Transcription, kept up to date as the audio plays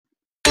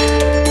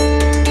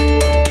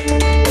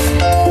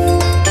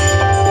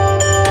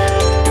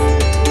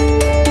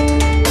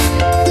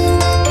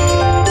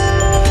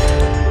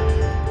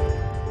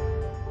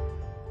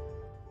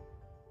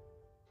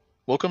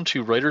Welcome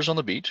to Writers on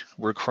the Beat,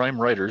 where crime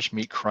writers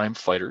meet crime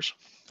fighters.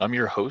 I'm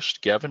your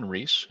host, Gavin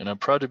Reese, and I'm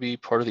proud to be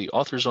part of the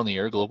Authors on the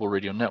Air Global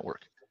Radio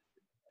Network.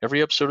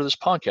 Every episode of this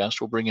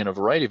podcast will bring in a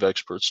variety of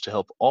experts to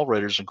help all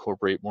writers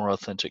incorporate more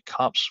authentic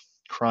cops,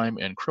 crime,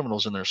 and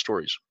criminals in their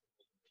stories.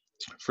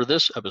 For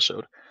this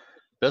episode,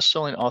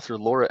 best-selling author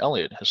Laura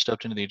Elliott has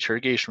stepped into the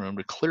interrogation room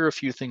to clear a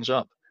few things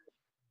up.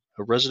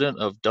 A resident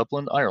of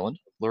Dublin, Ireland,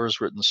 Laura's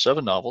written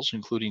 7 novels,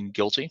 including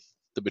Guilty,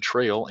 The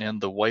Betrayal,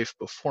 and The Wife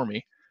Before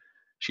Me.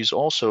 She's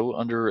also,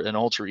 under an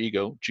alter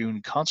ego,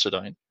 June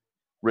Considine,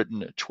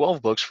 written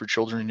 12 books for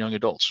children and young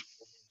adults.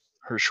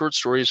 Her short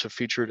stories have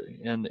featured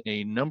in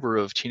a number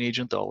of teenage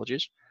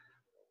anthologies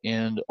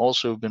and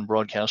also been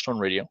broadcast on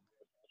radio.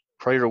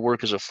 Prior to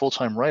work as a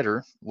full-time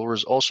writer,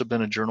 Laura's also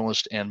been a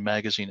journalist and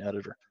magazine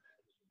editor.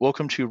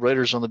 Welcome to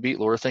Writers on the Beat,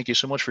 Laura. Thank you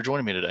so much for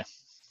joining me today.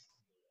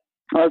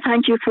 Well,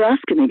 thank you for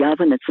asking me,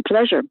 Gavin. It's a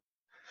pleasure.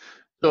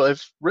 So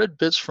I've read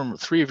bits from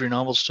 3 of your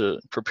novels to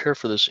prepare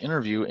for this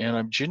interview, and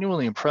I'm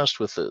genuinely impressed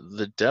with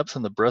the depth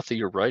and the breadth of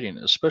your writing,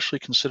 especially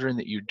considering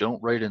that you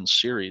don't write in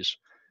series.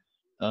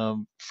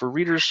 For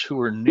readers who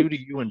are new to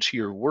you and to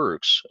your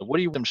works, what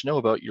do you want them to know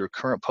about your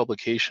current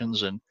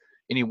publications and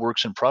any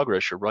works in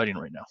progress you're writing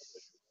right now?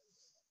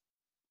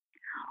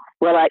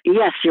 Well,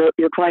 yes,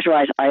 you're quite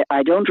right.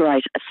 I don't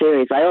write a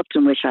series. I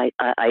often wish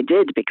I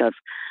did, because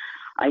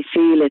I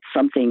feel it's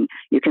something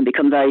you can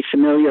become very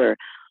familiar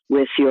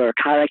with your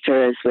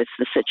characters, with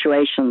the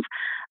situations,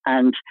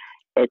 and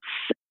it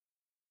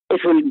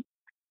will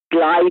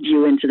glide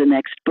you into the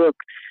next book.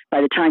 By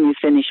the time you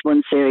finish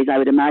one series, I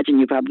would imagine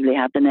you probably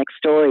have the next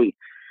story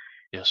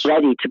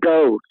ready to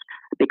go,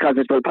 because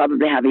it will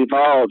probably have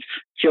evolved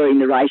during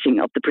the writing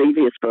of the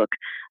previous book,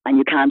 and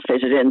you can't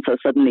fit it in. So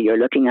suddenly you're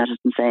looking at it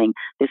and saying,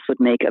 this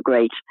would make a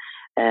great,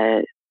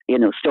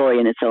 story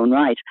in its own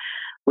right.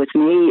 With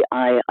me,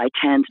 I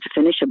tend to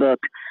finish a book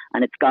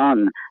and it's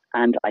gone,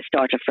 and I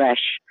start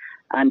afresh.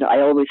 And I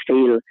always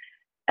feel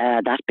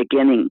that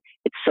beginning,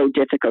 it's so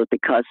difficult,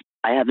 because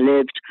I have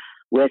lived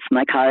with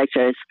my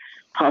characters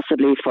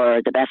possibly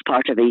for the best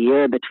part of a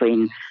year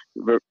between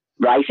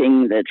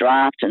writing the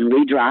draft and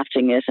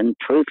redrafting it and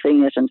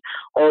proofing it and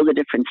all the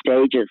different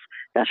stages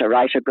that a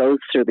writer goes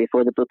through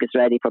before the book is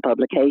ready for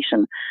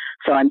publication.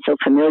 So I'm so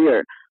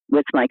familiar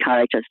with my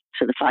characters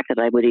to the fact that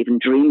I would even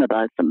dream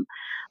about them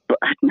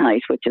at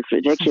night, which is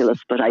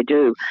ridiculous, but I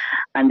do.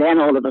 And then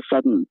all of a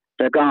sudden,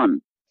 they're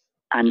gone.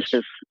 And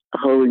there's a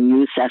whole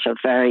new set of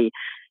very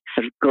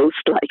sort of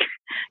ghost-like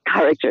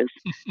characters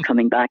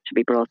coming back to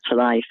be brought to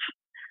life.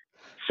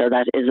 So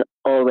that is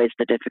always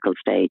the difficult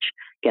stage,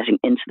 getting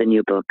into the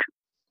new book.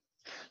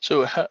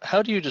 So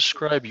how do you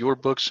describe your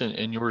books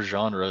and your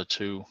genre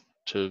to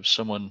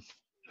someone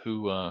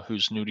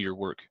who's new to your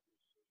work?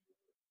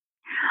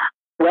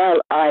 Well,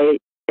 I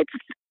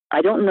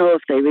don't know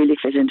if they really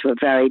fit into a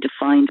very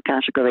defined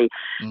category.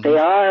 Mm-hmm. They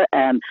are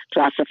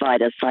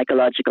classified as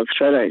psychological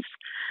thrillers.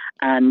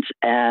 And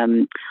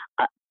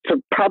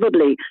so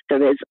probably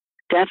there is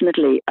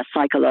definitely a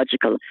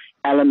psychological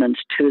element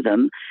to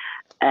them.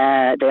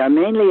 They are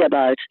mainly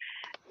about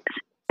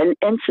an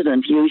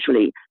incident,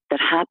 usually,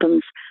 that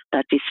happens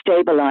that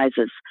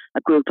destabilizes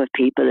a group of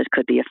people. It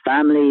could be a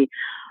family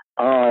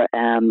or,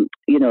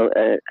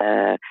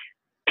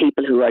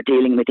 people who are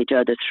dealing with each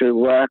other through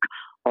work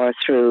or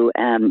through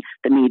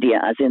the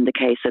media, as in the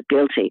case of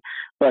Guilty.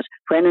 But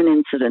when an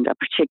incident, a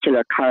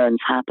particular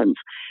occurrence happens,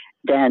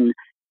 then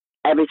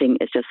everything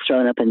is just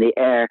thrown up in the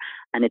air,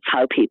 and it's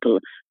how people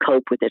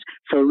cope with it.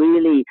 So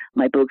really,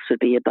 my books would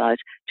be about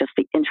just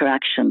the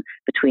interaction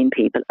between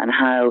people and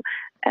how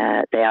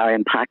they are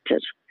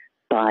impacted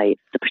by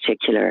the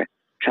particular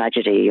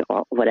tragedy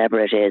or whatever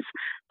it is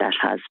that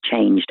has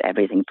changed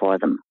everything for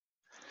them.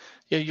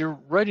 Yeah, your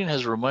writing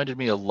has reminded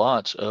me a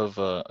lot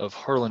of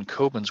Harlan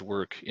Coben's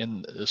work,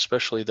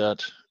 especially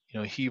that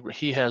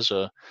he has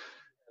a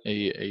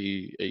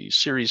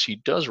series he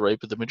does write,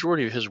 but the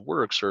majority of his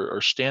works are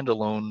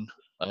standalone,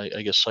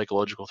 I guess,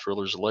 psychological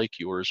thrillers like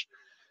yours.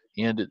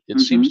 And it mm-hmm.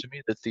 seems to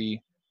me that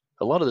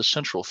a lot of the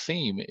central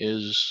theme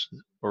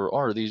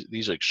are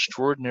these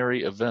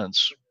extraordinary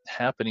events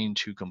happening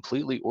to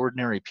completely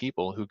ordinary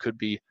people who could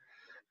be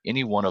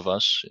any one of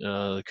us,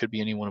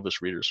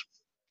 readers,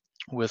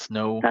 with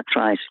no, that's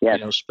right,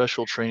 yes.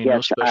 Special training,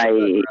 yes, no special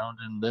background,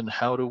 and then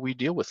how do we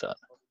deal with that?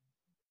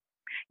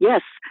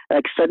 Yes,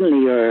 like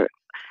suddenly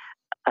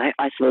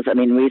I suppose,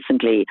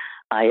 recently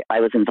I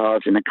was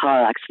involved in a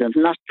car accident,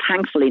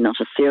 thankfully not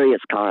a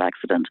serious car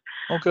accident.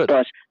 Oh, good.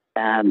 But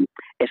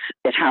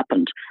it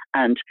happened,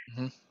 and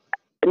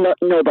mm-hmm.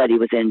 Nobody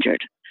was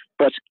injured,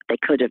 but they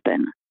could have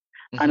been.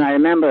 Mm-hmm. And I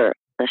remember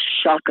the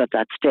shock of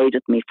that stayed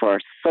with me for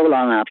so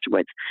long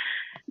afterwards.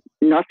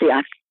 Not the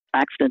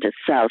accident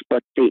itself,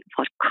 but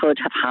what could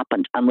have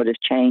happened and would have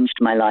changed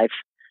my life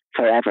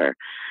forever.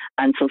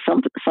 And so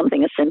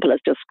something as simple as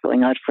just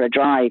going out for a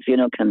drive,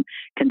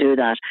 can do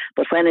that.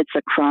 But when it's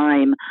a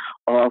crime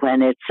or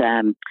when it's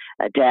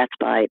a death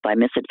by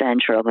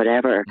misadventure or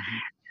whatever,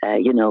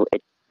 mm-hmm.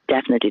 It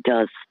definitely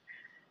does.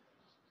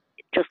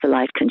 Just the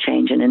life can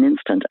change in an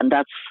instant, and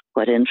that's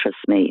what interests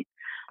me.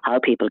 how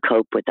people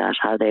cope with that,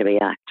 how they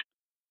react.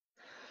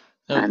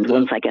 And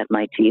once I get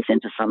my teeth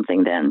into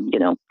something, then,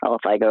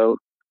 off I go.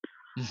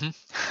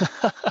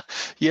 Mm-hmm.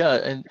 Yeah,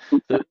 and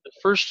the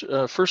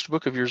first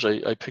book of yours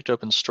I picked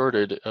up and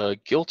started,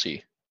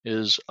 Guilty,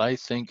 is, I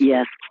think,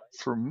 yes,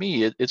 for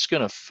me, it's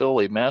going to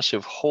fill a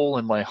massive hole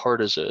in my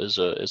heart as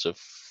a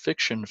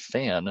fiction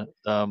fan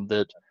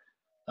that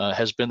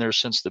has been there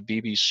since the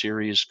BBC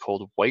series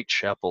called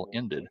Whitechapel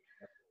ended.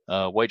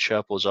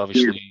 Whitechapel is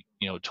obviously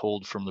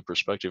told from the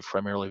perspective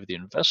primarily of the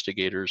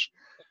investigators,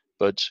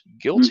 but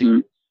Guilty mm-hmm.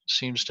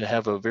 seems to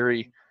have a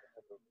very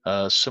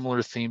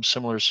similar theme,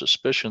 similar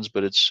suspicions,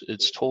 but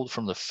it's told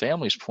from the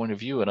family's point of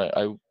view. And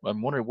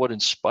I'm wondering what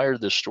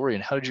inspired this story,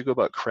 and how did you go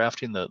about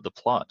crafting the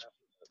plot?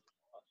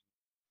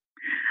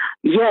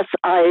 Yes,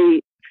 I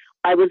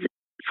was,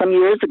 some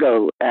years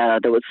ago.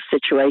 There was a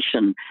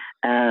situation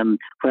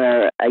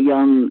where a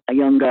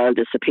young girl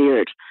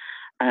disappeared,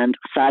 and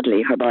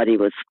sadly her body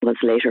was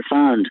later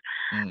found.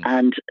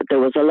 And there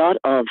was a lot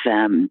of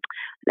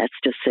let's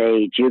just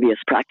say dubious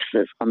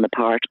practices on the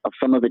part of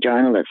some of the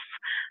journalists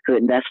who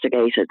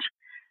investigated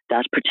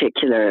that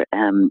particular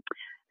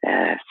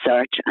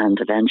search and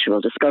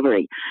eventual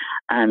discovery.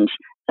 And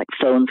like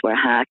phones were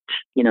hacked,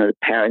 the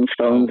parents'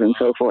 phones and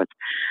so forth.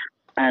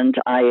 And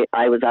I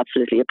was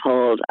absolutely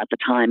appalled at the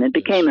time. It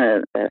became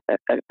a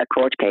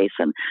court case,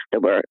 and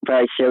there were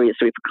very serious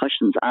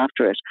repercussions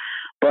after it.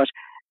 But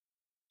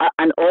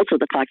and also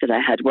the fact that I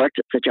had worked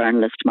as a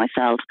journalist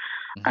myself,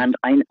 and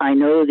I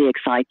know the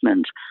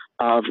excitement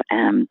of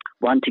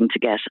wanting to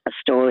get a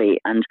story.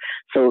 And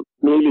so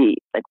really,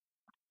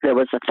 there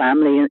was a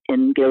family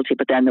in Guilty,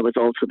 but then there was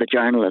also the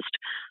journalist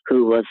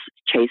who was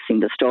chasing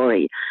the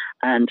story.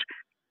 And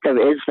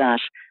there is that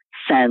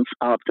sense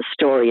of the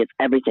story is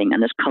everything,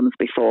 and it comes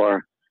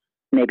before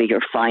maybe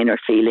your finer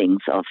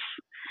feelings of,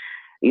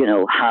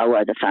 how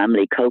are the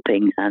family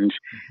coping, and,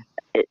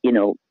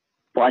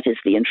 what is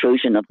the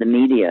intrusion of the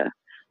media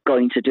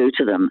going to do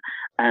to them.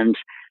 And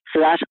so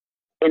that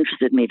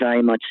interested me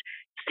very much,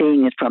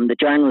 seeing it from the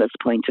journalist's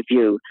point of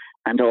view,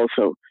 and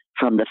also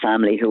from the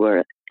family who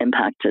were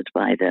impacted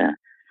by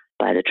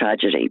the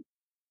tragedy.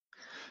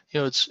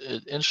 It's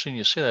interesting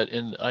you say that,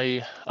 and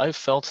I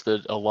felt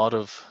that a lot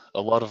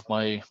of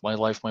my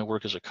life, my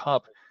work as a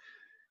cop,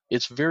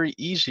 it's very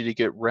easy to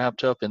get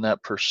wrapped up in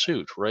that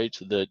pursuit, right?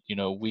 That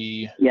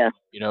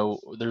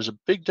there's a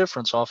big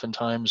difference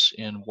oftentimes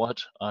in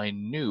what I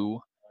knew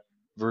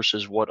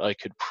versus what I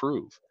could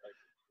prove.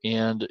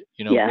 And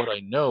what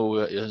I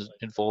know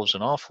involves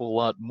an awful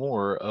lot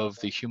more of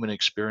the human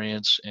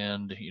experience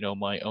and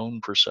my own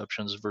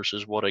perceptions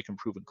versus what I can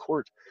prove in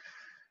court.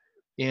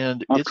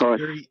 And Of it's course.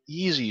 very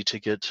easy to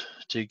get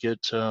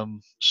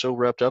so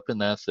wrapped up in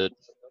that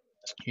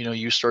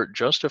you start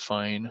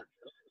justifying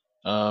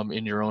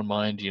in your own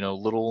mind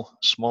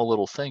small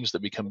little things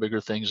that become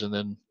bigger things, and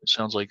then it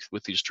sounds like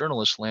with these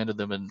journalists landed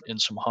them in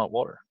some hot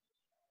water.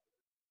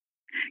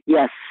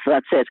 Yes,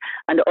 that's it.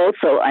 And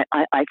also,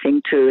 I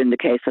think too, in the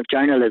case of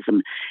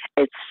journalism,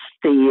 it's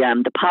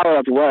the power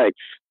of words,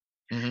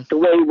 the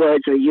way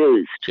words are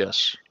used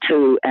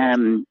to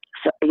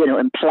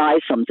imply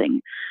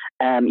something.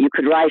 You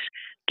could write,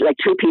 like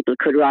two people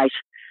could write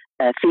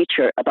a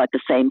feature about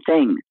the same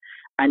thing,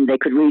 and they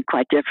could read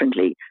quite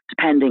differently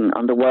depending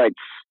on the words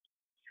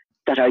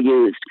that are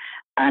used.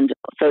 And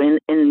so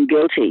in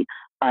Guilty,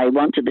 I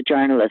wanted the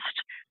journalist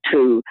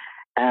to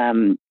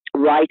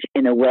write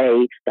in a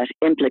way that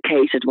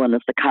implicated one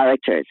of the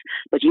characters,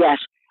 but yet,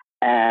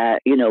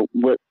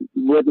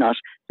 would not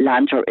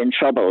land her in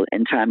trouble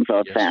in terms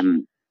of,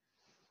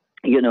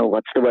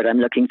 what's the word I'm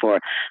looking for?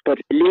 But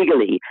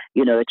legally,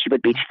 that she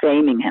would be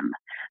defaming him.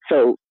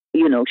 So,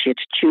 she had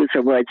to choose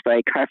her words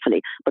very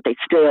carefully, but they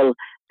still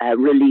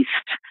released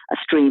a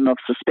stream of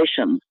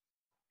suspicion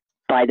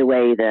by the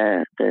way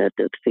the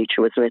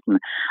feature was written.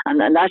 And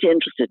that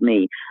interested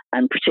me,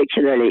 and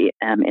particularly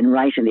in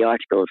writing the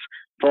articles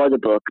for the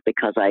book,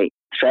 because I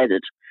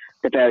threaded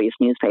the various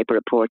newspaper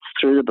reports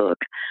through the book,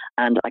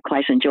 and I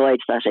quite enjoyed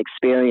that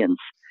experience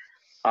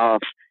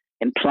of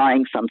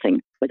implying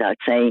something without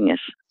saying it.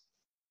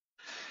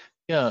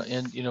 Yeah,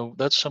 and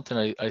that's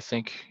something I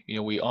think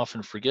we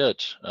often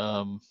forget,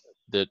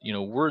 that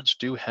words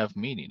do have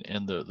meaning,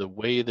 and the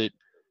way that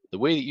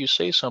you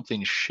say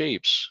something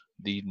shapes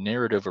the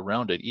narrative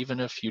around it. Even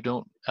if you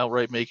don't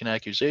outright make an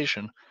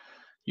accusation,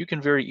 you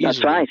can very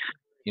easily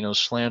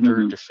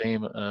slander,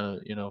 defame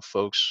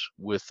folks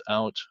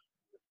without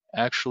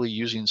actually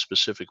using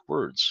specific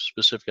words,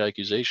 specific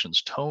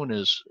accusations. Tone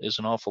is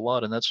an awful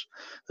lot, and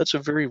that's a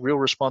very real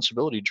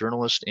responsibility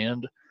journalists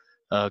and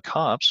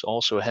cops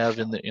also have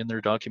in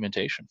their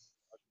documentation.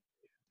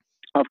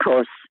 Of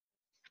course.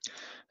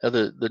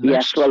 The next...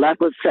 Yes, well, that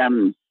was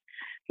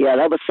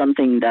that was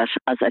something that,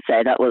 as I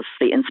say, that was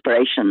the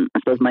inspiration. I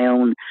suppose my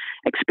own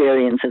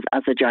experiences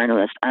as a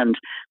journalist, and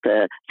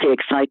the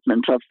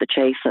excitement of the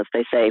chase, as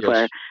they say,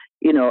 where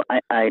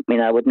I mean,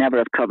 I would never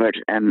have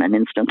covered an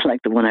incident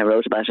like the one I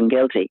wrote about in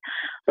Guilty,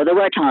 but there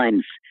were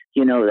times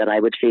that I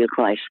would feel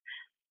quite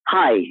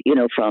high,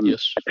 from a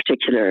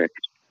particular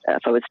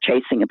if I was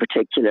chasing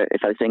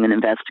if I was doing an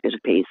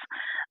investigative piece,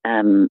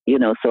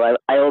 so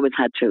I always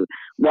had to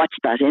watch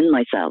that in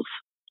myself,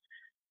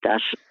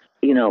 that,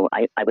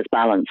 I was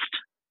balanced.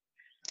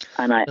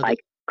 And I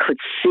could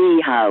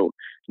see how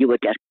you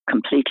would get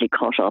completely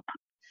caught up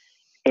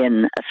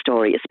in a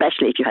story,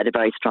 especially if you had a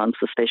very strong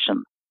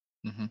suspicion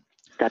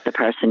that the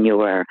person you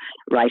were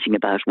writing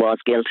about was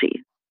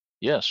guilty.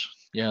 Yes.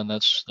 Yeah, and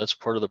that's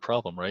part of the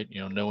problem, right?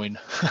 Knowing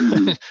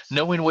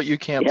knowing what you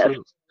can't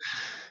prove.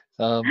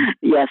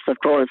 Yes, of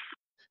course.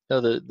 Now,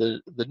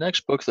 the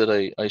next book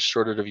that I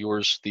started of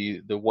yours,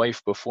 the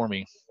Wife Before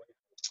Me,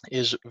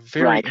 is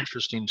very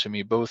interesting to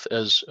me, both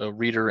as a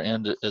reader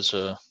and as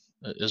a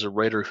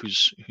writer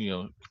who's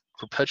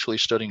perpetually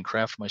studying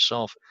craft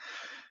myself.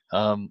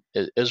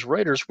 As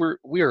writers,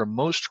 we are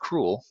most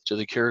cruel to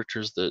the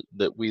characters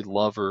that we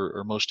love or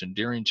are most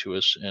endearing to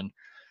us, and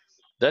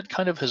that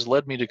kind of has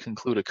led me to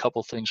conclude a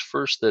couple things.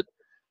 First, that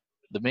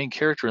the main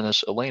character in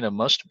this, Elena,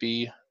 must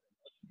be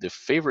the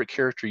favorite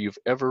character you've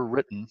ever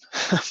written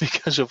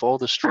because of all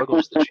the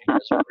struggles that she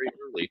has very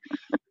early.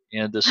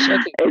 And the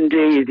second,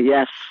 indeed,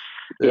 yes.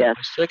 The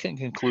second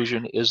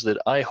conclusion is that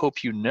I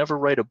hope you never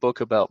write a book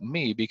about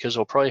me, because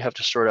I'll probably have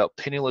to start out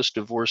penniless,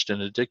 divorced,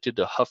 and addicted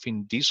to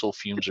huffing diesel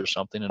fumes or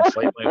something and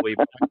fight my way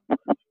back.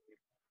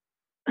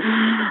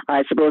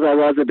 I suppose I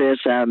was a bit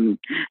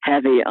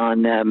heavy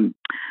on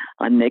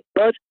Nick,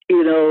 but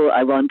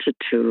I wanted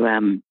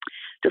to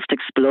just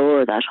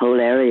explore that whole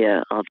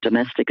area of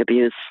domestic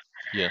abuse.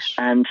 Yes.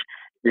 And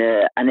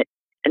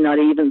not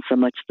even so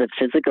much the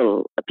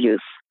physical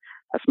abuse,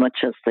 as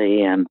much as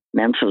the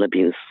mental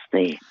abuse,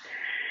 the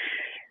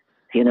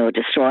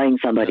destroying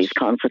somebody's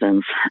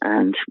confidence,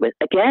 and with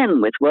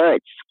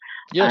words.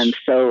 Yes. And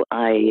so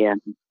I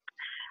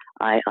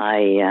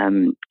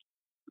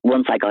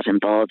once I got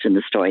involved in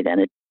the story, then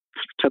it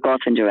took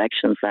off in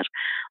directions that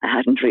I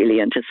hadn't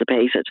really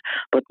anticipated.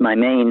 But my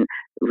main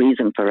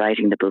reason for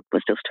writing the book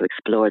was just to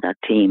explore that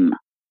theme.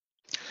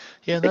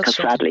 Yeah, because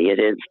sadly it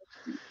is.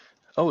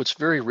 Oh, it's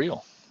very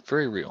real.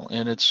 Very real.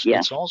 And it's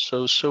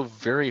also so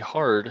very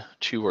hard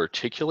to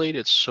articulate.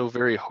 It's so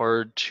very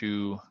hard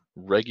to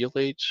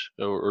regulate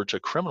or to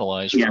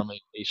criminalize from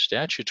a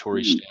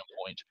statutory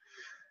standpoint.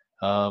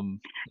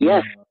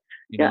 Yes.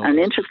 And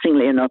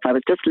interestingly enough, I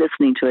was just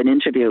listening to an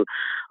interview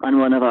on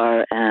one of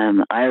our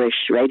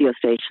Irish radio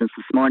stations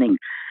this morning,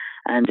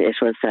 and it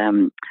was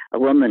a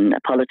woman, a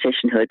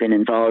politician who had been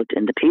involved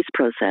in the peace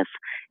process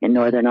in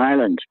Northern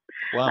Ireland.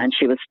 Wow. And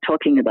she was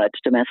talking about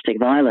domestic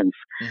violence.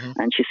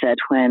 And she said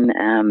when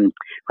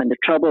the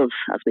troubles,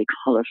 as we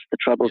call it, the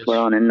troubles were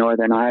on in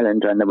Northern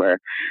Ireland, and there were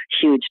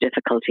huge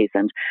difficulties,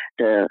 and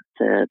the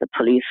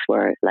police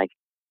were like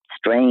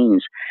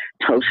strange,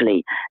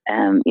 totally,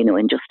 in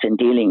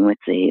dealing with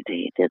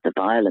the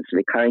violence,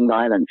 recurring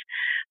violence,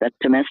 that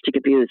domestic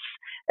abuse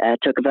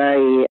took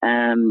very,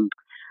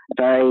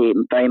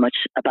 very much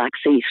a back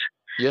seat,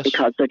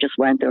 because there just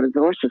weren't the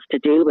resources to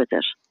deal with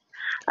it,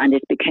 and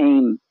it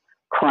became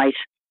quite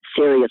a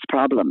serious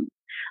problem.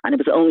 And it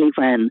was only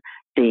when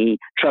the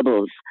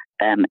troubles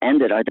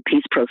ended, or the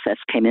peace process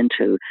came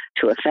into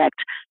effect,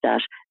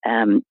 that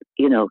the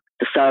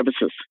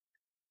services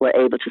were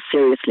able to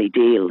seriously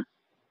deal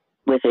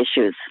with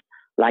issues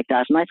like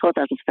that. And I thought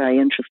that was very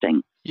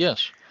interesting.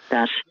 Yes.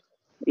 That,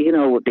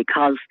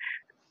 because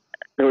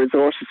the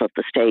resources of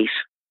the state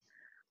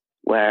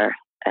were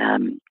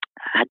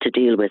had to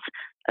deal with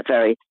a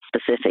very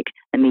specific,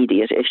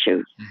 immediate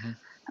issue,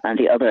 and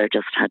the other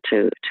just had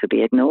to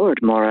be ignored,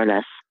 more or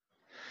less.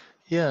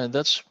 Yeah,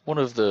 that's one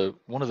of the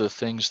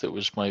things that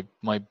was my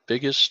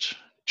biggest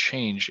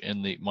change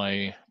in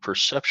my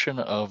perception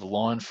of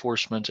law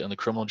enforcement and the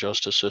criminal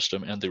justice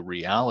system, and the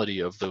reality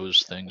of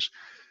those things,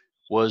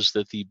 was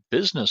that the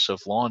business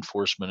of law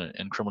enforcement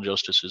and criminal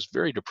justice is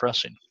very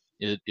depressing.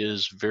 It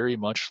is very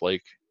much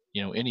like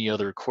any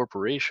other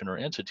corporation or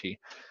entity,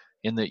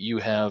 in that you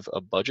have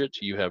a budget,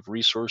 you have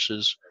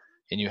resources,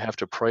 and you have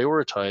to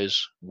prioritize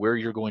where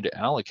you're going to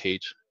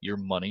allocate your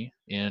money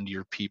and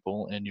your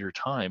people and your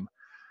time.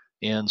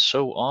 And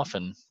so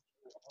often,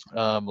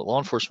 law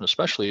enforcement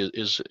especially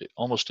is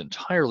almost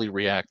entirely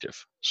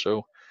reactive.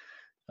 So,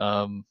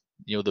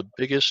 the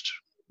biggest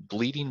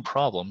bleeding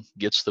problem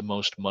gets the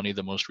most money,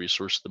 the most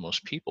resources, the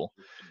most people.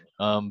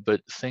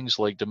 But things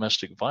like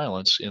domestic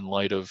violence, in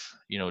light of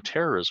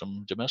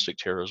terrorism, domestic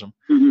terrorism,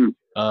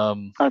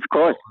 of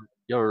course,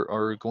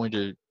 are going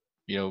to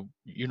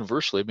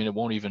universally. I mean, it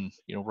won't even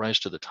rise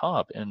to the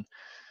top,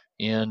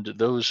 and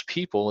those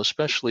people,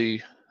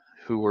 especially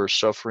who are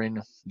suffering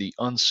the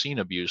unseen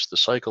abuse, the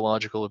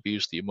psychological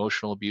abuse, the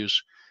emotional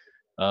abuse,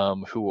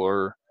 who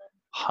are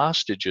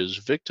hostages,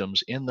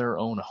 victims in their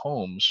own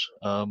homes,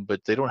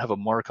 but they don't have a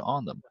mark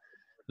on them.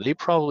 They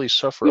probably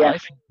suffer, I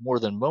think, more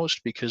than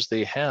most, because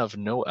they have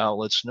no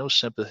outlets, no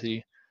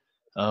sympathy,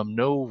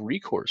 no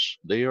recourse.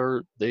 They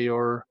are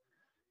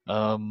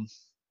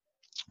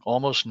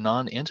almost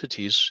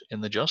non-entities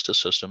in the justice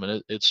system,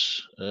 and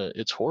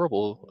it's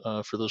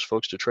horrible for those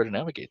folks to try to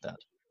navigate that.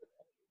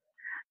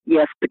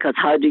 Yes, because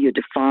how do you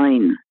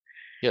define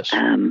Yes.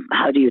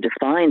 How do you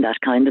define that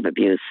kind of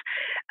abuse?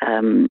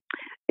 To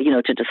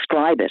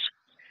describe it,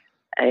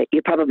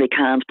 you probably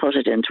can't put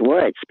it into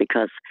words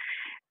because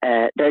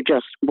they're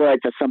just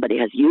words that somebody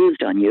has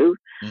used on you.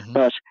 Mm-hmm.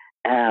 But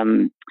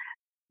the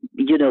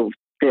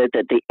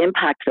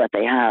impact that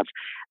they have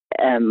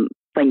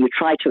when you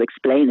try to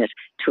explain it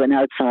to an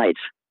outside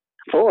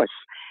force,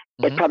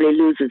 it probably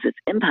loses its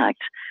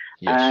impact.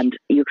 Yes. And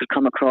you could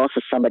come across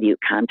as somebody who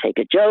can't take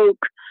a joke,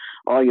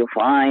 or you're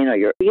fine,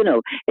 or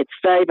it's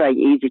very, very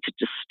easy to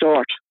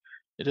distort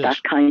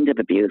that kind of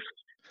abuse.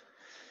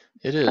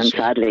 It is. And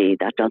sadly,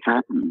 that does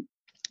happen.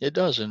 It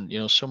does. And,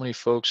 so many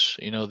folks,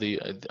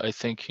 I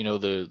think,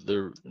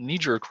 the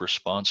knee-jerk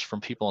response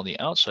from people on the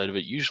outside of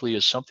it usually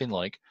is something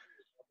like,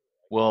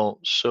 well,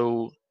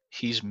 so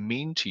he's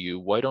mean to you,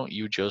 why don't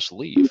you just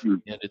leave? Mm-hmm.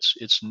 And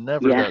it's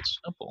never that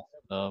simple.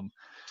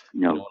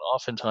 No,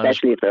 oftentimes,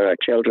 especially if there are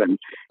children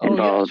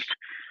involved.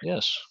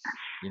 Yes.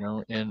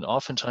 And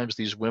oftentimes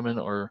these women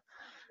are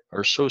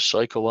so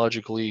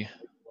psychologically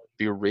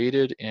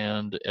berated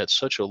and at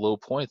such a low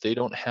point, they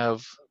don't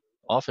have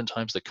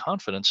oftentimes the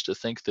confidence to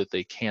think that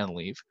they can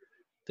leave,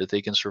 that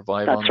they can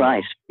survive on That's their right.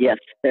 own. Yes,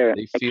 they're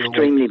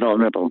extremely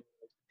vulnerable.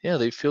 Yeah,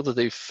 they feel that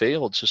they've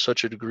failed to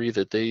such a degree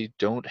that they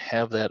don't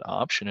have that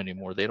option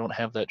anymore. They don't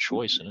have that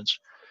choice, and it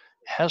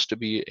has to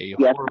be a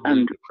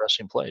horribly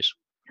depressing place.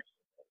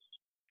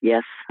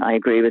 Yes, I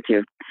agree with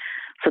you.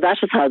 So that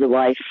was how the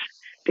wife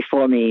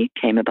before me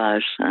came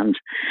about, and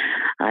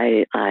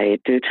I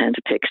do tend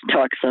to pick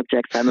dark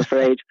subjects, I'm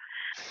afraid,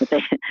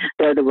 but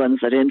they're the ones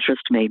that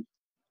interest me.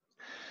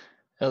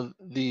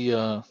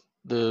 The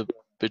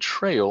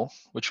Betrayal,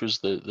 which was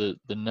the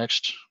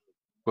next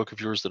book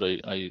of yours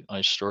that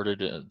I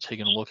started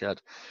taking a look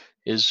at,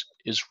 is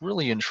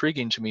really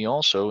intriguing to me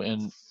also.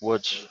 And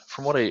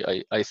from what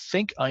I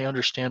think I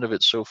understand of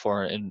it so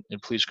far, and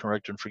please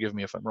correct and forgive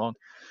me if I'm wrong,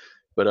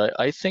 but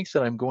I think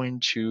that I'm going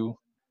to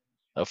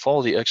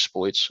follow the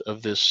exploits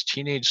of this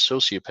teenage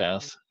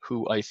sociopath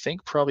who I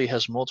think probably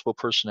has multiple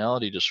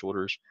personality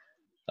disorders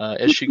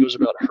as she goes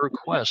about her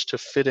quest to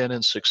fit in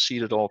and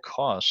succeed at all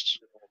costs.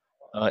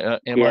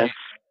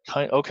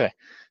 Okay?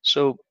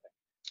 So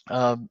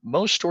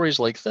most stories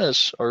like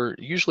this are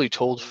usually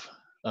told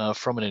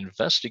from an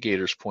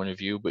investigator's point of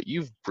view, but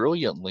you've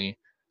brilliantly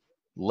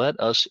let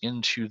us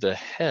into the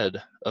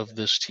head of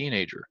this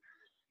teenager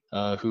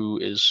who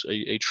is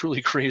a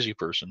truly crazy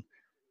person.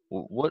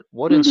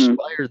 What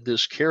inspired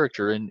this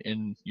character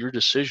in your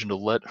decision to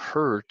let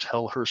her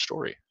tell her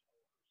story?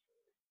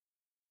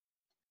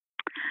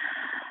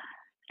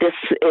 This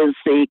is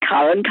the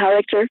Karen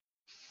character?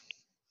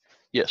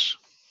 Yes.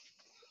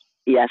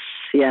 Yes.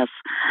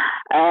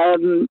 I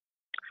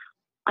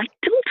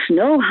don't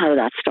know how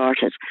that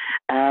started.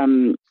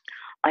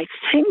 I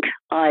think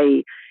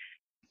I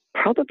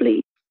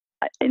probably,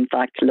 in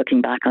fact,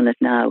 looking back on it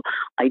now,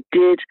 I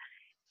did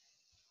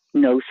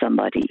know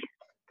somebody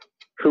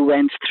who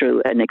went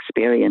through an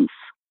experience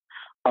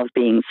of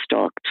being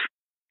stalked.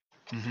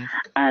 Mm-hmm.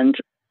 And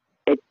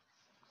it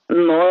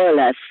more or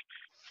less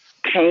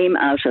came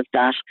out of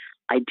that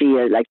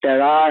idea. Like,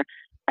 there are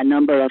a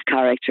number of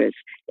characters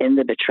in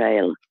The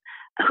Betrayal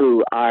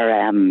who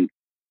are,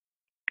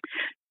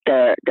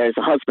 there's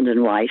a husband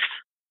and wife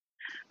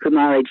who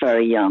married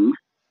very young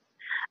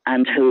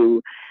and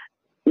who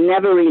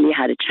never really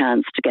had a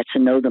chance to get to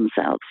know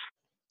themselves.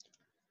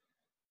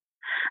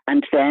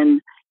 And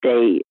then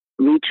they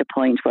reach a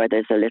point where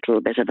there's a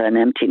little bit of an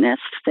empty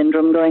nest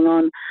syndrome going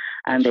on,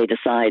 and they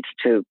decide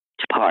to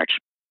part.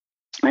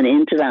 And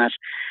into that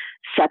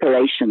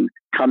separation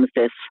comes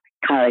this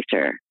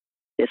character,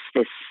 this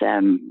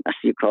as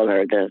you call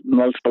her, the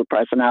multiple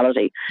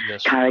personality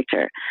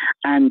character.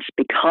 And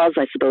because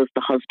I suppose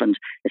the husband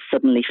is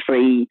suddenly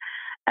free,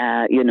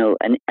 and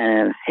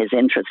his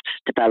interest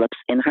develops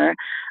in her,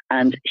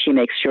 and she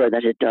makes sure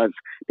that it does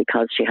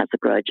because she has a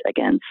grudge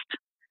against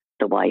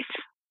the wife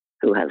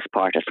who has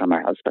parted from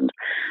her husband.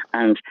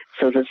 And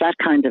so there's that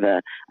kind of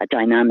a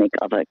dynamic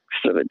of a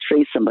sort of a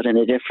threesome, but in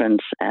a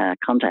different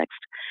context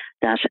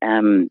that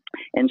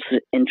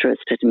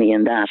interested me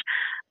in that.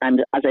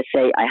 And as I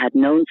say, I had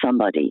known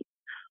somebody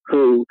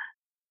who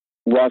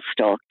was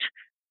stalked,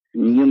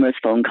 numerous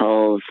phone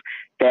calls,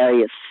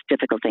 various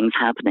difficult things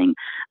happening,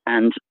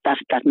 and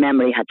that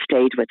memory had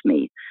stayed with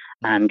me.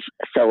 And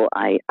so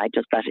I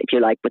just, that, if you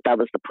like, but that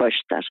was the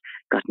push that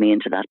got me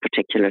into that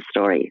particular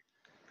story.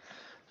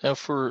 Now,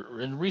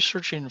 in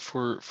researching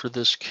for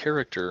this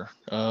character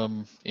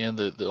and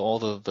all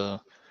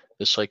the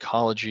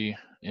psychology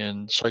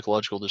and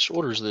psychological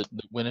disorders that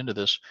went into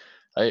this,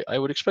 I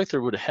would expect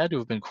there would have had to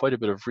have been quite a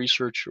bit of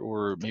research,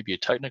 or maybe a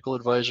technical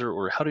advisor,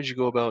 or how did you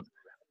go about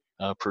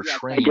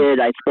portraying? Yes, I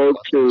did. I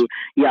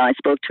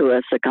spoke to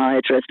a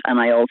psychiatrist, and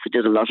I also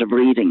did a lot of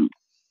reading.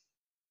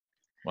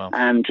 Wow.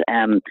 And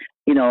it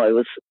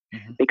was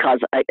because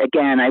I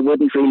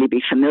wouldn't really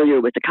be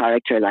familiar with a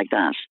character like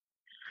that.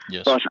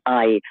 Yes. But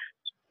I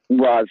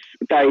was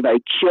very,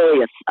 very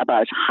curious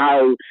about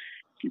how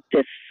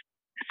this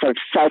sort of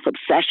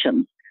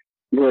self-obsession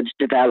would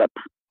develop,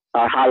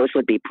 or how it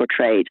would be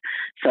portrayed.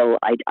 So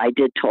I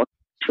did talk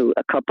to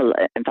a couple,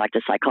 in fact,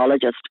 a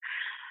psychologist,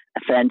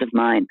 a friend of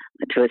mine,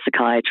 to a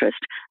psychiatrist,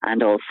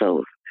 and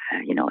also,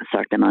 a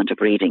certain amount of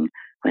reading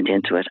went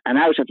into it. And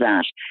out of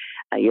that,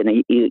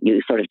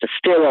 you sort of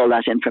distill all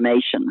that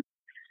information.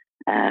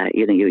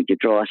 You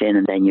draw it in,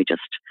 and then you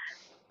just,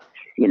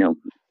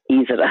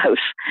 ease it out,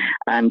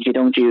 and you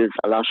don't use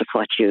a lot of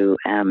what you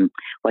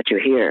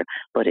hear,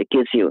 but it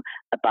gives you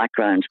a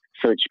background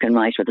so that you can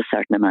write with a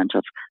certain amount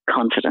of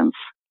confidence.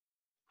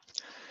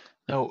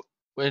 Now,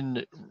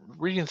 when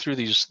reading through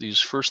these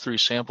first three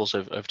samples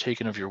I've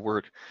taken of your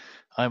work,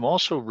 I'm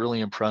also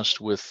really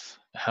impressed with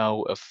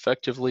how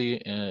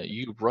effectively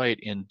you write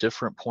in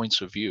different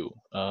points of view,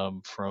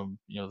 from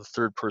the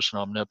third person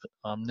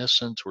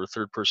omniscient or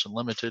third person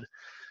limited,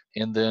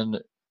 and then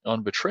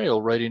on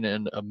Betrayal, writing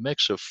in a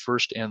mix of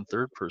first and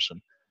third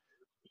person.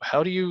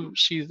 How do you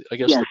see, I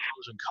guess, Yes. the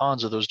pros and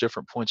cons of those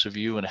different points of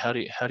view, and how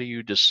do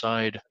you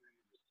decide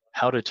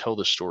how to tell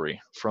the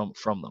story from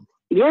them?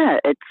 Yeah,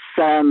 it's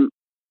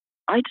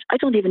I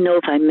don't even know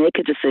if I make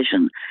a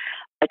decision.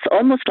 It's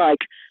almost like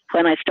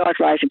when I start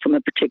writing from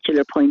a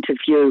particular point of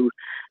view,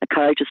 a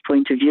character's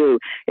point of view,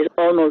 it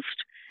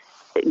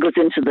goes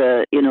into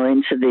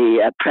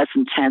the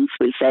present tense,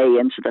 we'll say,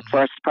 into the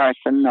first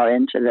person, or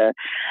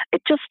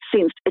it just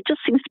seems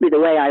to be the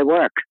way I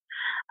work.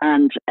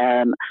 And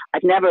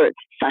I've never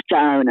sat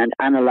down and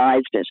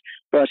analysed it,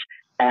 but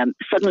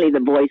suddenly the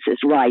voice is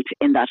right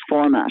in that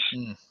format.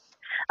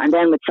 And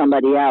then with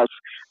somebody else,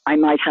 I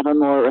might have a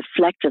more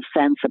reflective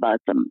sense about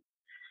them.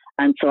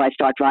 And so I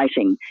start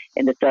writing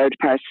in the third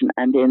person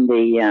and in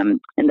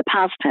the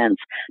past tense,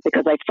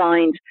 because I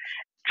find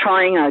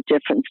trying out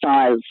different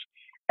styles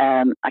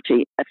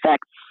actually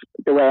affects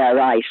the way I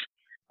write,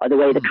 or the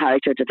way the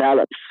character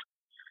develops.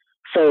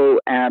 So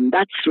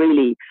that's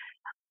really,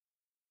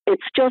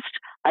 it's just,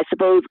 I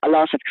suppose, a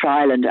lot of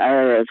trial and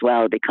error as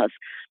well, because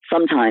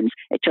sometimes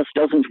it just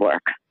doesn't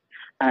work.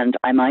 And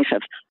I might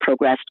have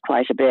progressed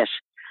quite a bit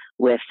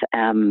with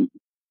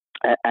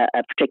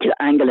a particular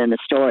angle in the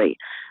story,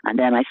 and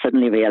then I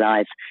suddenly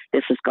realize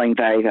this is going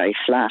very, very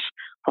flat.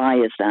 Why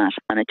is that?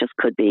 And it just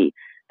could be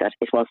that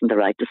it wasn't the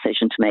right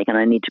decision to make, and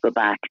I need to go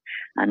back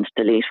and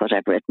delete what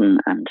I've written.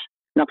 And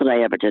not that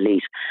I ever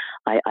delete.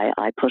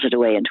 I put it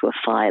away into a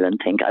file and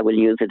think I will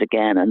use it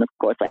again, and of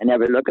course I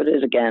never look at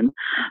it again.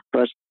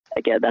 But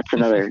again, that's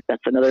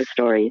another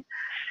story.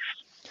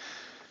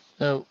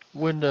 Now,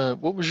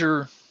 what was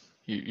your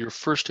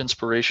first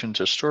inspiration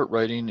to start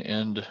writing,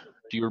 and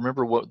do you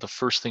remember what the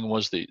first thing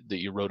was that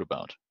you wrote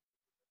about?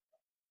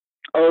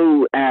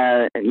 Oh,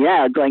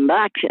 yeah, going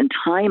back in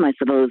time, I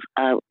suppose.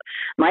 Some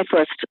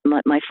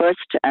of my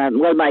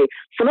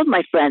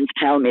friends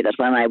tell me that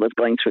when I was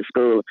going through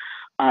school,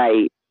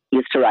 I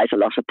used to write a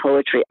lot of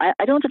poetry.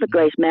 I don't have a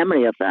great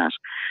memory of that.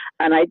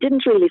 And I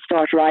didn't really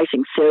start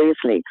writing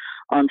seriously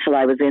until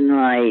I was in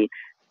my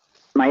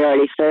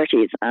early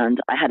 30s,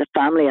 and I had a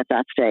family at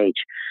that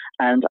stage,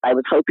 and I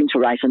was hoping to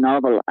write a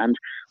novel, and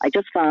I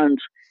just found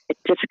it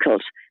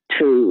difficult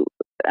to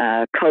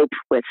cope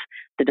with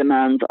the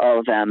demands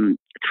of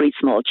 3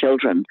 small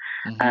children.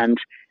 And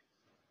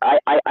I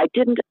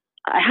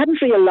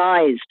hadn't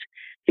realized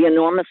the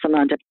enormous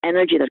amount of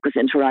energy that goes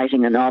into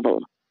writing a novel.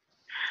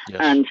 Yes.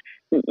 And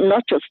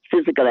not just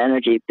physical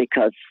energy,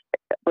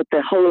 but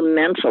the whole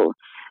mental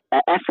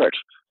effort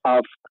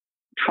of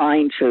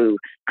trying to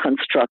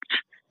construct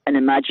an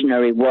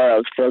imaginary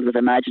world filled with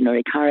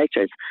imaginary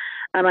characters.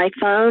 And I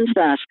found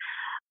that,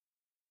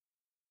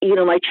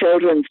 my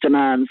children's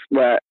demands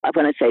were,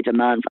 when I say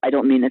demands, I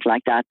don't mean it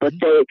like that, but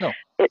they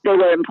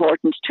were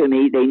important to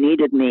me. They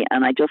needed me.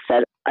 And I just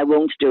said, I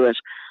won't do it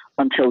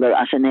until they're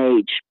at an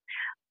age,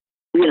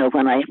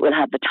 when I will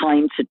have the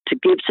time to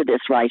give to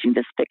this writing,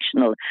 this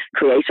fictional,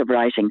 creative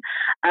writing.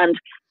 And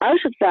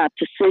out of that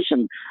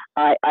decision,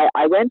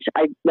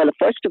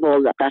 first of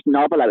all, that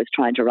novel I was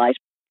trying to write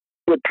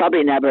would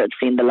probably never have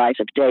seen the light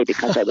of day,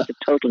 because I was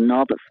a total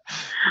novice.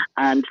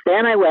 And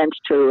then I went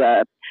to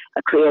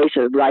a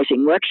creative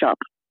writing workshop,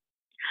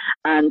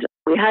 and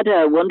we had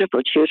a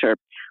wonderful tutor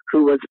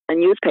who was a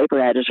newspaper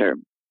editor,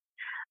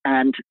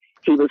 and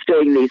he was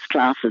doing these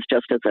classes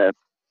just as a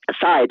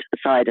side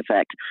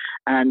effect,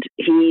 and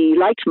he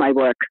liked my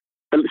work,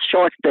 the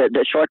short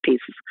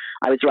pieces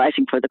I was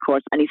writing for the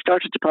course, and he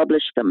started to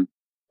publish them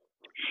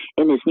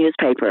in his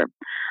newspaper.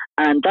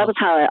 And that was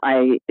how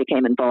I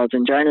became involved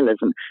in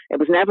journalism. It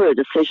was never a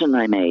decision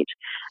I made.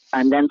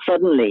 And then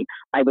suddenly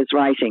I was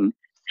writing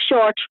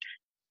short,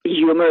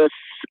 humorous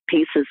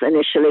pieces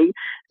initially,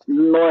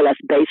 more or less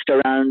based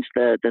around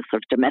the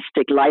sort of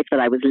domestic life that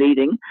I was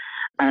leading.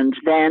 And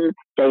then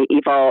they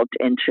evolved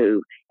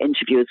into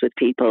interviews with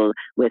people,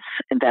 with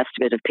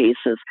investigative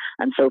pieces,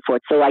 and so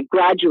forth. So I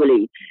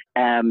gradually,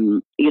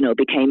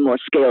 became more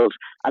skilled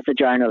as a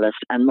journalist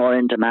and more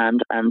in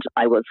demand. And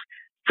I was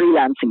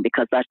freelancing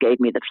because that gave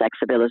me the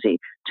flexibility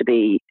to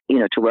be,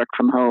 to work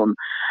from home.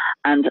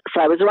 And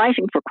so I was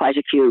writing for quite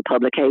a few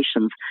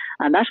publications,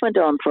 and that went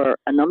on for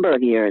a number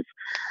of years.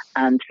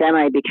 And then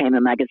I became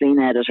a magazine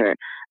editor,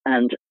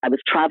 and I was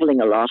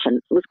traveling a lot, and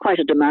it was quite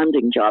a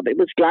demanding job. It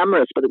was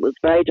glamorous, but it was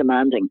very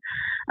demanding.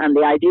 And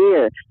the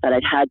idea that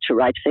I'd had to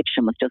write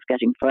fiction was just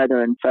getting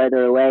further and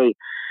further away.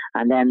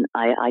 And then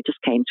I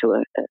just came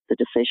to the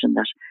decision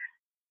that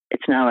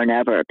it's now or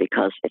never,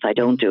 because if I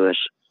don't do it,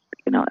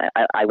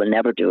 I will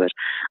never do it.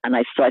 And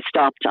so I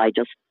stopped. I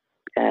just,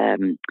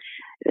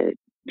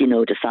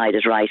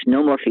 decided, right,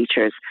 no more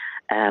features.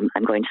 I'm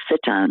going to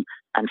sit down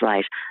and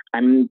write.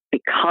 And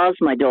because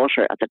my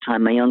daughter at the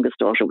time, my youngest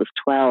daughter, was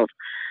 12,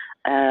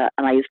 and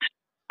I used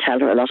to tell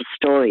her a lot of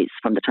stories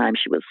from the time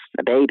she was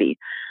a baby,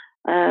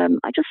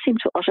 I just seemed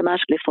to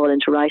automatically fall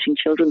into writing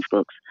children's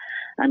books.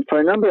 And for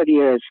a number of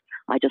years,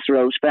 I just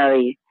wrote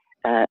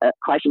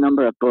quite a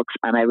number of books,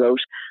 and I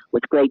wrote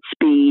with great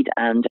speed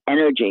and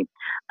energy.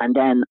 And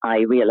then I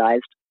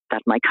realized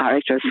that my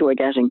characters were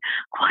getting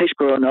quite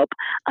grown up,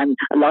 and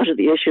a lot of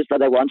the issues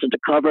that I wanted to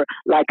cover,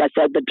 like I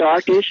said, the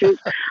dark issues,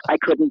 I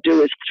couldn't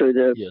do it through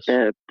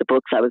the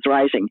books I was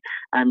writing.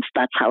 And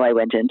that's how I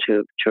went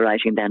into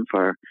writing then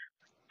for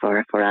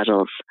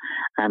adults,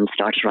 and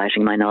started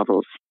writing my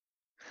novels.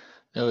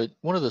 Now,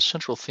 one of the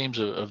central themes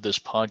of this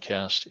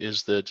podcast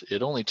is that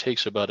it only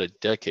takes about a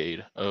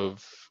decade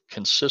of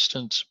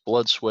consistent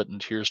blood, sweat, and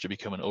tears to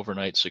become an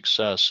overnight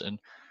success. And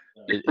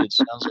it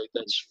sounds like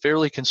that's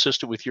fairly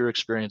consistent with your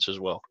experience as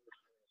well.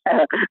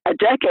 A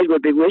decade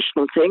would be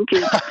wishful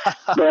thinking,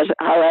 but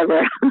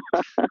however,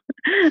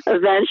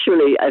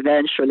 eventually,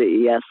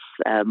 yes,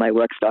 my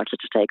work started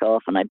to take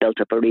off, and I built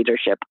up a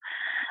readership,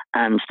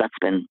 and that's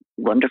been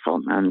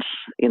wonderful. And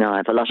I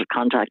have a lot of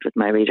contact with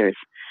my readers.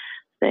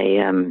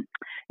 They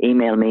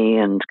email me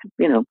and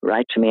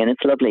write to me, and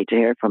it's lovely to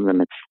hear from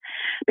them. It's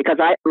because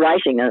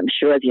writing, I'm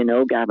sure as you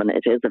know, Gavin,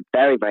 it is a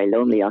very, very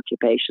lonely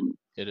occupation.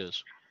 It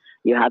is.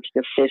 You have to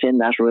just sit in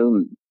that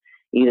room,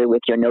 either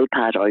with your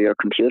notepad or your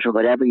computer,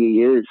 whatever you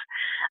use,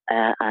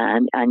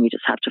 and you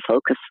just have to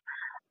focus.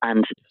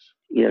 And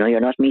you're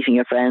not meeting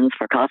your friends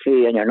for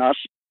coffee, and you're not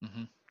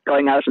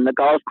going out on the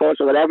golf course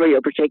or whatever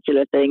your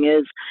particular thing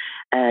is.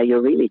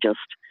 You're really just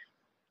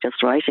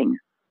writing,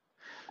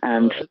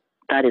 and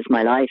that is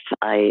my life.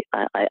 I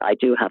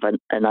do have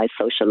a nice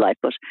social life,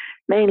 but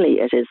mainly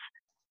it is,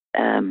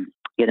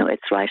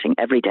 it's writing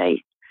every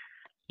day.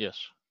 Yes.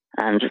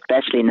 And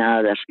especially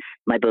now that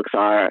my books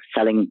are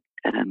selling,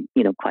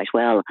 quite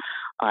well,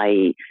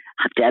 I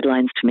have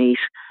deadlines to meet,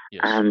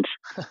 and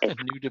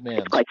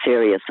it's quite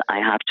serious. I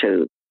have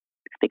to,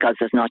 because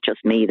there's not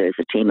just me, there's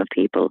a team of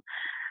people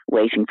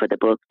waiting for the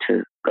book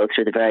to go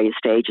through the various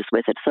stages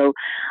with it. So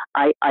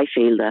I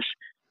feel that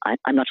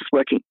I'm not just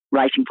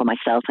writing for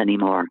myself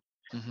anymore.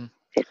 Mm-hmm.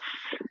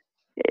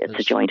 It's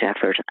a joint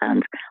effort,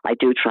 and I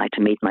do try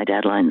to meet my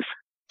deadlines.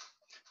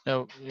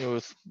 Now,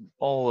 with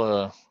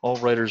all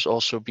writers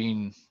also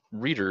being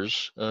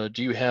readers,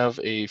 do you have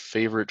a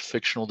favorite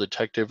fictional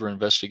detective or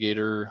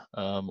investigator,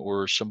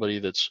 or somebody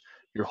that's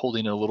you're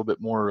holding a little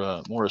bit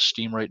more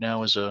esteem right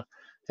now as a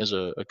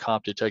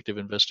cop, detective,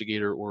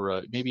 investigator,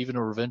 or maybe even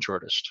a revenge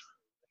artist?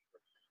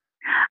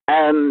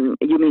 You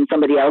mean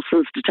somebody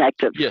else's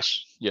detective?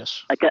 Yes.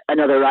 Like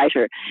another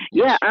writer.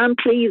 Yes. Yeah, Anne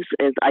Cleeves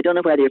is, I don't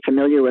know whether you're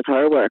familiar with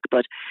her work,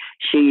 but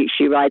she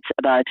writes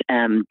about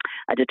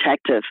a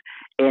detective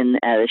in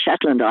the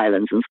Shetland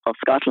Islands of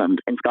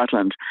Scotland,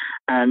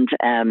 and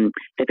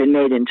they've been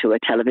made into a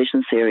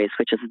television series,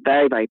 which is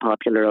very, very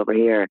popular over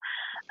here.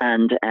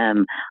 And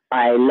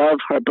I love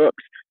her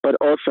books, but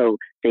also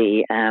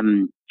the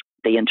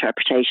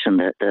interpretation,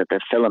 the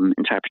film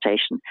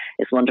interpretation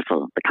is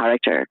wonderful. The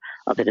character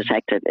of the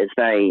detective is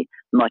very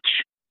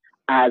much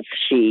as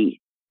she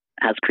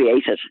has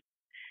created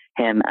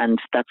him, and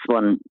that's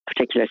one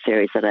particular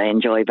series that I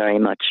enjoy very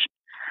much.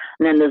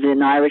 And then there's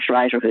an Irish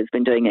writer who's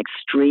been doing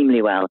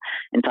extremely well.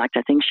 In fact,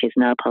 I think she's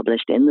now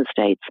published in the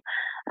States,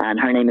 and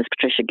her name is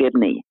Patricia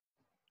Gibney.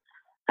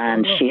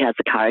 And she has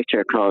a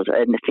character called,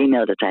 a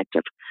female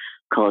detective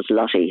called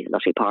Lottie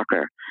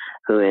Parker,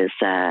 who is,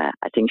 I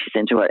think she's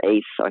into her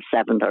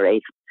 7th or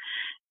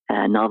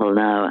 8th novel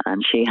now,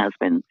 and she has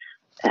been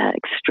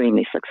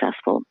extremely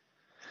successful.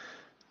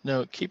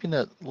 Now, keeping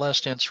that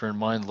last answer in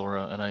mind,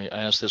 Laura, and I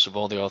ask this of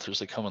all the authors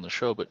that come on the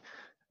show, but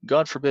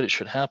God forbid it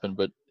should happen,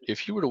 but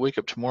if you were to wake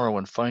up tomorrow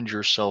and find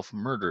yourself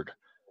murdered,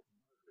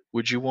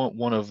 would you want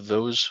one of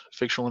those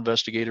fictional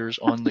investigators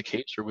on the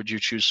case, or would you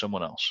choose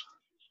someone else?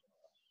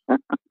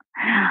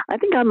 I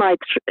think I might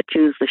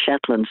choose the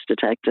Shetland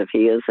detective.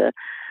 He is a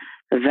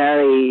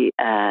very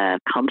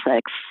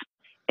complex,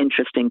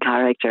 interesting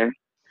character,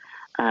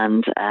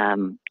 and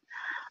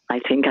I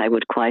think I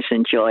would quite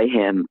enjoy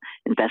him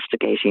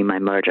investigating my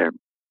murder.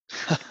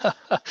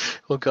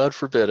 Well, God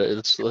forbid.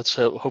 Let's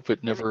hope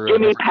it never.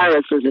 Jimmy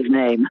Paris is his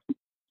name.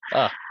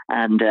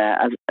 And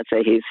as I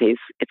say,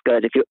 it's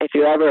good. If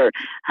you ever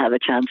have a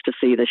chance to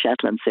see the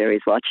Shetland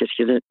series, watch it.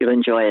 You'll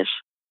enjoy it.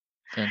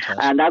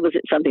 Fantastic. And that was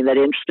something that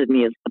interested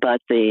me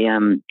about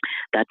the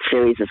that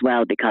series as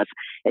well, because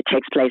it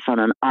takes place on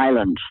an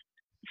island,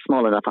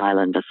 small enough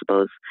island, I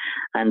suppose.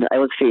 And I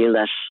always feel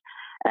that,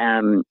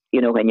 when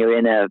you're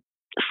in a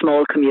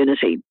small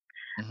community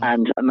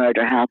and a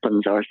murder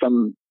happens or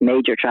some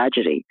major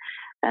tragedy,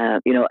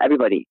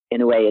 everybody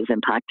in a way is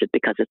impacted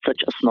because it's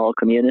such a small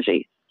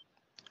community.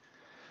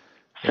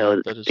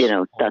 So,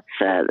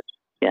 that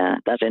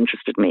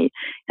interested me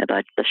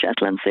about the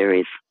Shetland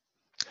series.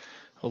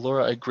 Well,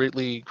 Laura, I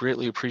greatly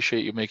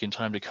appreciate you making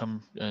time to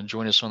come and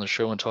join us on the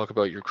show and talk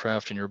about your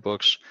craft and your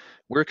books.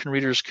 Where can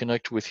readers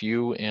connect with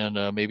you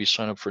and maybe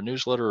sign up for a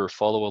newsletter or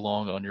follow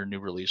along on your new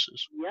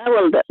releases? Yeah,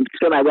 well,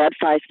 through my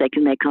website, they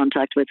can make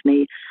contact with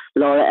me,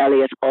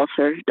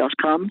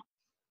 lauraelliottauthor.com.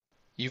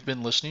 You've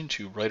been listening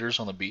to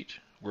Writers on the Beat,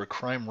 where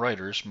crime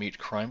writers meet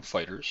crime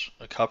fighters,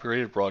 a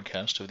copyrighted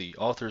broadcast of the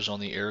Authors on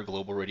the Air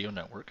Global Radio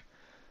Network.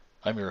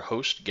 I'm your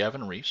host,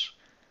 Gavin Reese,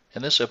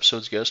 and this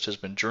episode's guest has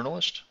been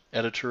journalist,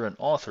 editor, and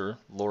author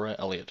Laura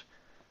Elliott.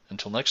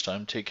 Until next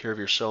time, take care of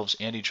yourselves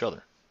and each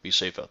other. Be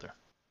safe out there.